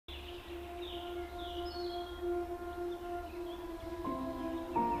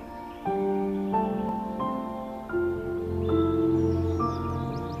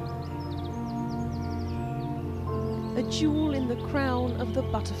jewel in the crown of the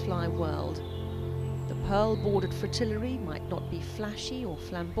butterfly world. The pearl-bordered fritillary might not be flashy or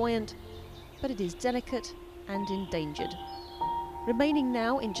flamboyant, but it is delicate and endangered. Remaining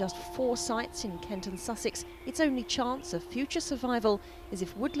now in just 4 sites in Kent and Sussex, its only chance of future survival is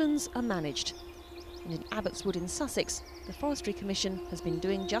if woodlands are managed. And in Abbotts Wood in Sussex, the Forestry Commission has been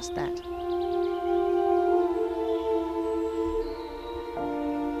doing just that.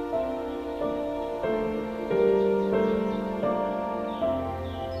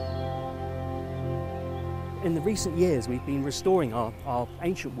 In the recent years, we've been restoring our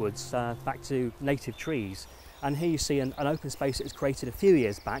ancient woods back to native trees. And here you see an open space that was created a few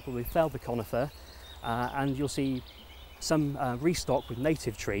years back where we felled the conifer, and you'll see some restock with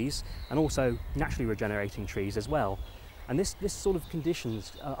native trees and also naturally regenerating trees as well. And this sort of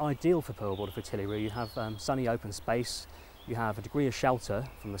conditions are ideal for pearl-bordered fritillary. You have sunny open space, you have a degree of shelter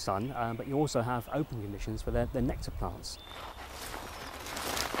from the sun, but you also have open conditions for their nectar plants.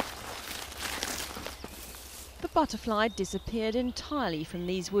 The butterfly disappeared entirely from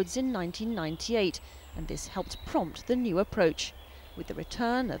these woods in 1998, and this helped prompt the new approach. With the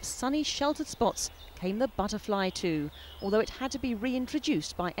return of sunny sheltered spots came the butterfly too, although it had to be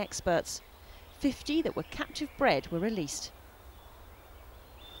reintroduced by experts. 50 that were captive bred were released.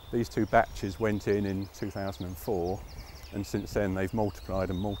 These 2 batches went in 2004, and since then they've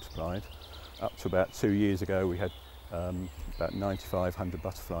multiplied and multiplied. Up to about 2 years ago we had about 9,500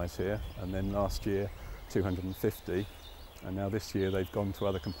 butterflies here, and then last year 250, and now this year they've gone to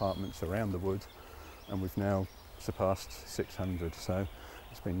other compartments around the wood, and we've now surpassed 600, so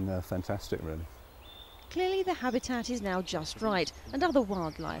it's been fantastic really. Clearly the habitat is now just right, and other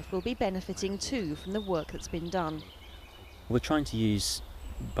wildlife will be benefiting too from the work that's been done. We're trying to use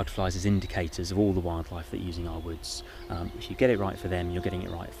butterflies as indicators of all the wildlife that are using our woods. If you get it right for them, you're getting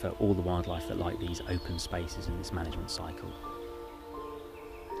it right for all the wildlife that like these open spaces in this management cycle.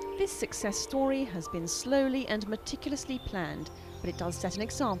 This success story has been slowly and meticulously planned, but it does set an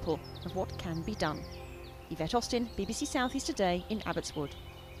example of what can be done. Yvette Austin, BBC South East Today in Abbotts Wood.